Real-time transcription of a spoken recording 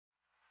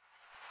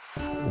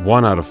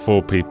1 out of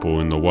 4 people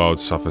in the world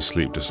suffer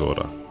sleep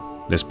disorder.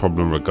 This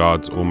problem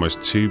regards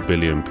almost 2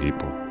 billion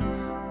people.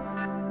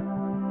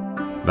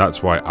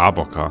 That's why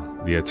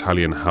Aboca, the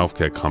Italian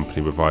healthcare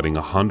company providing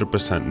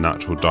 100%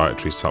 natural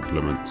dietary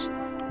supplements,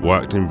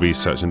 worked in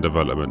research and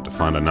development to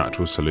find a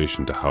natural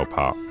solution to help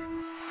out.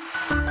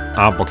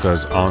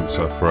 Aboca's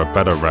answer for a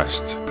better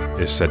rest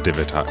is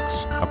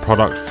Sedivitax, a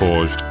product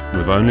forged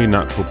with only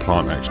natural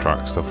plant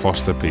extracts to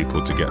foster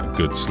people to get a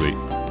good sleep.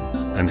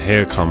 And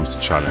here comes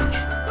the challenge.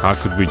 How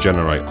could we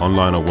generate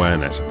online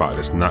awareness about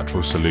this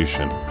natural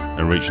solution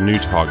and reach new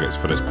targets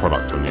for this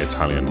product on the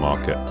Italian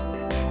market?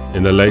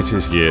 In the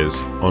latest years,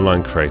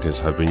 online creators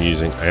have been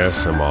using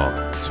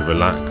ASMR to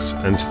relax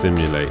and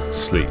stimulate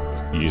sleep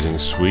using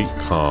sweet,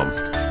 calm,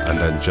 and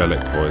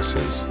angelic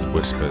voices,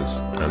 whispers,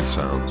 and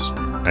sounds.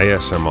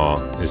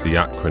 ASMR is the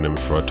acronym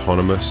for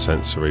Autonomous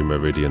Sensory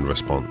Meridian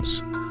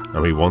Response,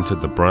 and we wanted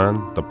the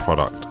brand, the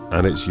product,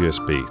 and its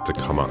USP to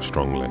come out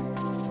strongly.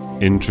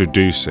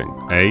 Introducing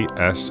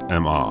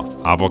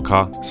ASMR,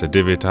 Aboca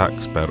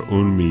Sedivitax per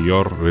un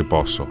miglior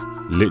riposo,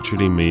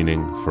 literally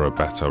meaning for a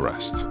better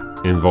rest.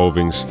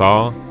 Involving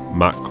star,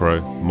 macro,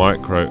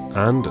 micro,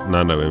 and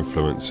nano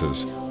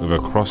influencers with a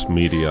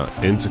cross-media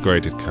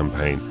integrated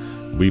campaign,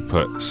 we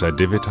put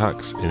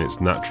Sedivitax in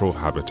its natural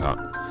habitat,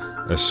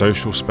 a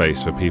social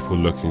space for people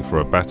looking for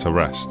a better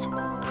rest,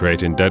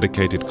 creating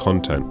dedicated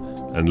content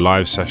and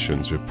live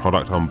sessions with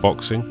product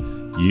unboxing,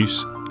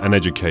 use, and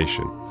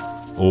education,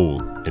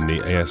 all in the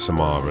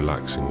ASMR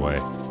relaxing way.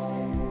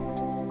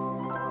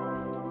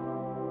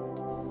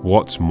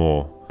 What's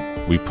more,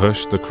 we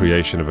pushed the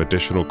creation of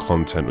additional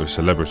content with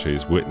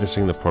celebrities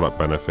witnessing the product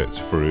benefits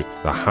through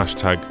the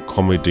hashtag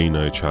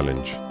Comodino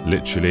Challenge,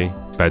 literally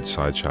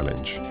bedside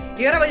challenge,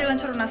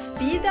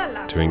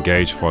 to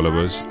engage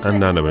followers and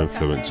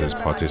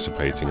nano-influencers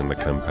participating in the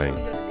campaign.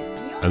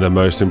 And the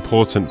most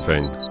important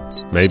thing,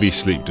 maybe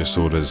sleep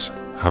disorders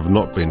have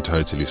not been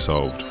totally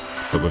solved,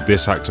 but with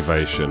this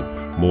activation,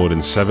 more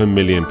than 7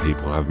 million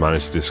people have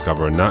managed to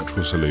discover a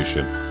natural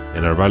solution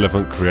in a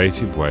relevant,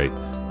 creative way,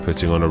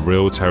 putting on a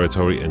real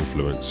territory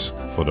influence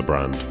for the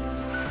brand.